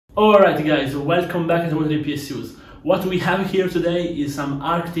Alright guys, welcome back to ImWateringPSUs. What we have here today is some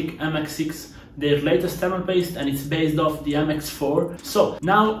Arctic MX6, their latest thermal paste, and it's based off the MX4. So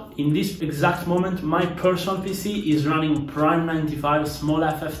now, in this exact moment, my personal PC is running Prime 95 small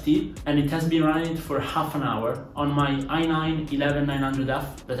FFT, and it has been running for half an hour on my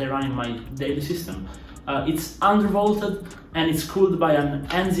i9-11900F that I run in my daily system. It's undervolted and it's cooled by an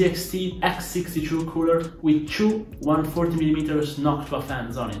NZXT X62 cooler with two 140mm Noctua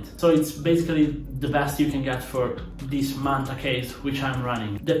fans on it. So it's basically the best you can get for this Manta case which I'm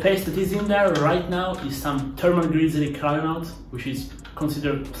running. The paste that is in there right now is some thermal Grizzly Kryonaut, which is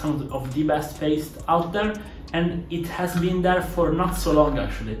considered some of the best paste out there, and it has been there for not so long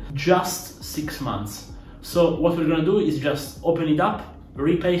actually, just 6 months. So what we're gonna do is just open it up,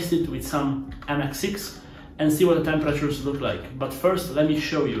 repaste it with some MX6 and see what the temperatures look like. But first, let me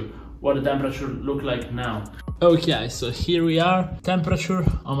show you what the temperature look like now. Okay, so here we are. Temperature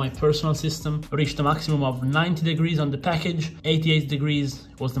on my personal system reached a maximum of 90 degrees on the package. 88 degrees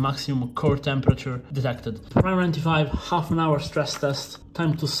was the maximum core temperature detected. Prime 95, half an hour stress test.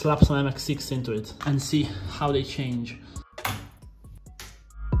 Time to slap some MX6 into it and see how they change.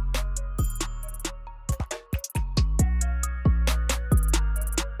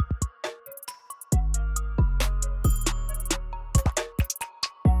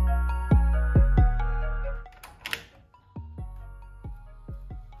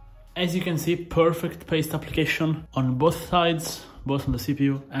 As you can see, perfect paste application on both sides, both on the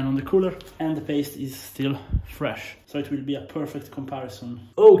CPU and on the cooler, and the paste is still fresh, so it will be a perfect comparison.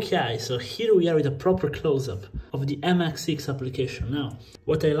 Okay, so here we are with a proper close-up of the MX6 application. Now,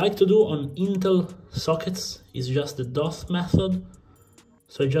 what I like to do on Intel sockets is just the dot method.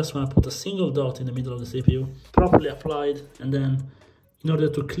 So I just want to put a single dot in the middle of the CPU, properly applied, and then in order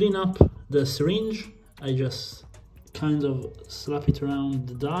to clean up the syringe, I just kind of slap it around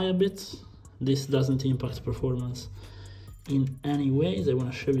the die a bit. This doesn't impact performance in any ways. I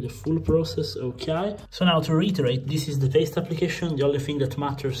want to show you the full process. Okay, so now to reiterate, this is the paste application. The only thing that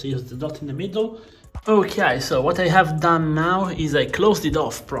matters is the dot in the middle. Okay, so what I have done now is I closed it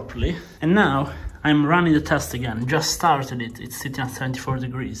off properly, and now I'm running the test again. Just started it, it's sitting at 74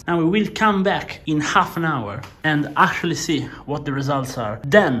 degrees. Now we will come back in half an hour and actually see what the results are.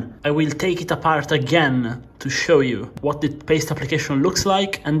 Then I will take it apart again to show you what the paste application looks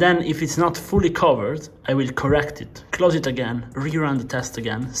like, and then if it's not fully covered, I will correct it, close it again, rerun the test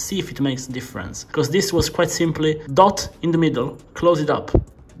again, see if it makes a difference. Because this was quite simply dot in the middle, close it up,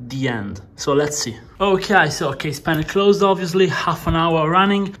 the end. So let's see. Okay, so case panel closed, obviously, half an hour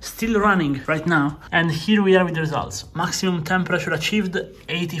running, still running right now, and here we are with the results. Maximum temperature achieved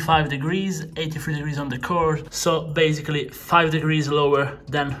 85 degrees, 83 degrees on the core, so basically 5 degrees lower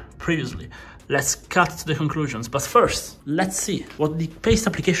than previously. Let's cut to the conclusions, but first, let's see what the paste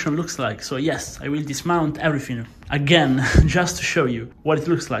application looks like. So yes, I will dismount everything again, just to show you what it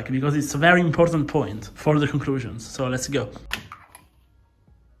looks like, because it's a very important point for the conclusions. So let's go.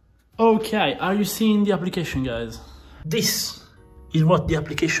 Okay, are you seeing the application, guys? This is what the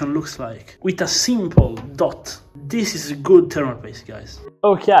application looks like with a simple dot. This is a good thermal paste, guys.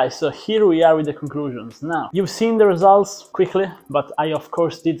 Okay, so here we are with the conclusions. Now, you've seen the results quickly, but I of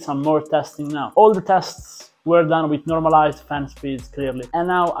course did some more testing now. All the tests were done with normalized fan speeds, clearly. And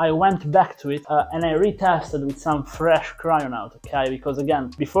now I went back to it and I retested with some fresh Kryonaut, okay? Because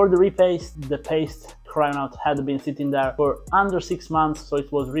again, before the repaste, the paste Kryonaut had been sitting there for under 6 months, so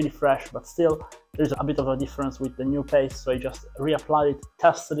it was really fresh, but still there's a bit of a difference with the new paste, so I just reapplied it,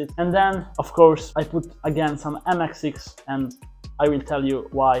 tested it, and then of course I put again some MX6, and I will tell you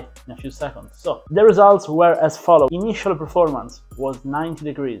why in a few seconds. So the results were as follows. Initial performance was 90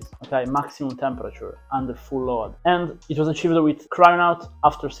 degrees, okay, maximum temperature under full load, and it was achieved with Kryonaut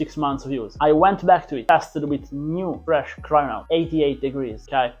after 6 months of use. I went back to it, tested with new fresh Kryonaut, 88 degrees,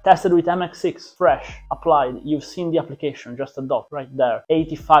 okay, tested with MX6 fresh, applied. You've seen the application, just a dot right there,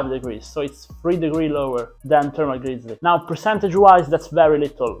 85 degrees, so it's 3 degrees lower than thermal Grizzly. Now percentage wise, that's very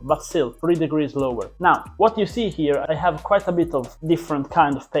little, but still 3 degrees lower. Now what you see here, I have quite a bit of different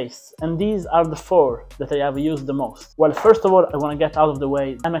kind of pastes, and these are the 4 that I have used the most. Well, first of all, I want to get out of the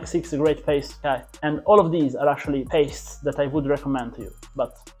way, MX6 is a great paste, okay, and all of these are actually pastes that I would recommend to you.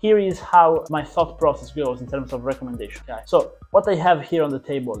 But here is how my thought process goes in terms of recommendation, okay. So what I have here on the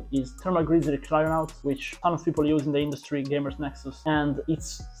table is thermal Grizzly Kryonaut, which a ton of people use in the industry, Gamers Nexus, and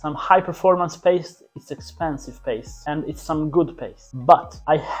it's some high performance paste, it's expensive paste, and it's some good paste. But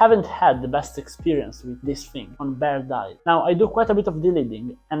I haven't had the best experience with this thing on bare die. Now I do quite a bit of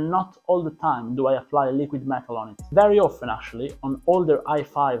deleting, and not all the time do I apply liquid metal on it. Very often actually, on older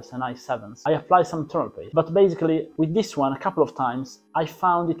i5s and i7s, I apply some thermal paste. But basically with this one, a couple of times, I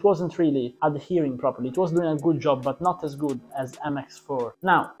found it wasn't really adhering properly. It was doing a good job, but not as good as MX4.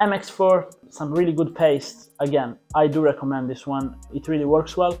 Now, MX4, some really good paste. Again, I do recommend this one. It really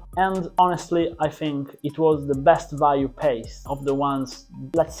works well. And honestly, I think it was the best value paste of the ones,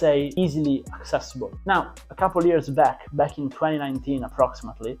 let's say, easily accessible. Now, a couple years back in 2019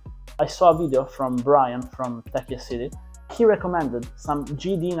 approximately, I saw a video from Brian from Techie City. He recommended some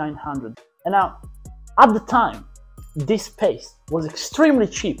GD900. And now, at the time, this paste was extremely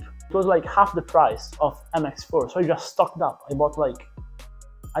cheap. It was like half the price of MX4, so I just stocked up. I bought like,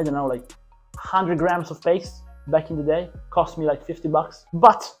 I don't know, like 100 grams of paste back in the day. Cost me like 50 bucks.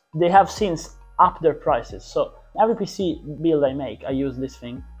 But they have since upped their prices. So every PC build I make, I use this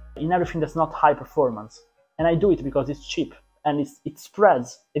thing in everything that's not high performance. And I do it because it's cheap and it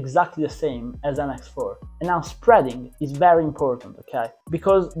spreads exactly the same as MX4. And now spreading is very important, okay?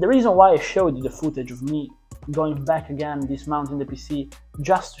 Because the reason why I showed you the footage of me going back again, dismounting the PC,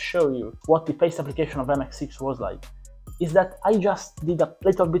 just to show you what the paste application of MX6 was like, is that I just did a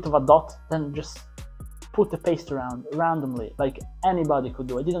little bit of a dot, then just put the paste around randomly, like anybody could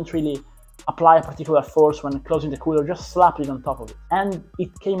do. I didn't really apply a particular force when closing the cooler, just slapped it on top of it. And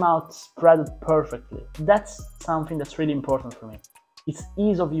it came out spread perfectly. That's something that's really important for me. It's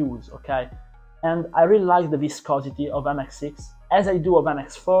ease of use, okay? And I really like the viscosity of MX6, as I do of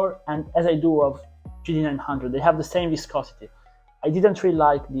MX4 and as I do of GD900. They have the same viscosity. I didn't really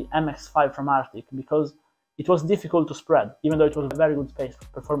like the MX5 from Arctic because it was difficult to spread, even though it was a very good paste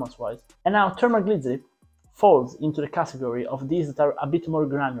performance-wise. And now Thermal Grizzly falls into the category of these that are a bit more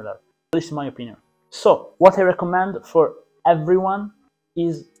granular, at least in my opinion. So what I recommend for everyone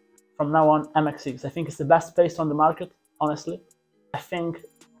is, from now on, MX6. I think it's the best paste on the market, honestly. I think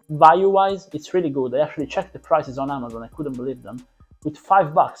value-wise, it's really good. I actually checked the prices on Amazon, I couldn't believe them. With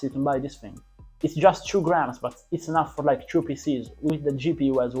 $5 you can buy this thing. It's just 2 grams, but it's enough for like 2 PCs with the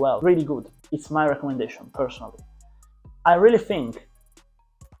GPU as well. Really good. It's my recommendation, personally. I really think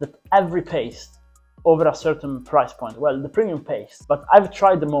that every paste over a certain price point, well, the premium paste, but I've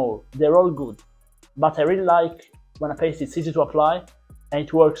tried them all. They're all good. But I really like when a paste is easy to apply and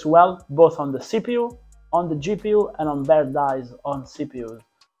it works well both on the CPU, on the GPU, and on bare dies on CPUs.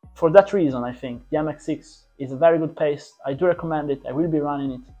 For that reason, I think the MX6 is a very good paste. I do recommend it. I will be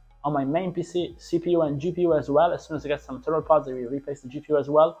running it on my main PC, CPU and GPU as well. As soon as I get some thermal pods, I will replace the GPU as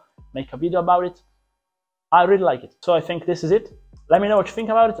well, make a video about it. I really like it. So I think this is it. Let me know what you think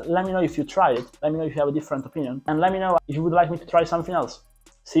about it. Let me know if you tried it. Let me know if you have a different opinion. And let me know if you would like me to try something else.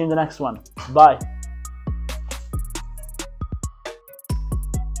 See you in the next one. Bye.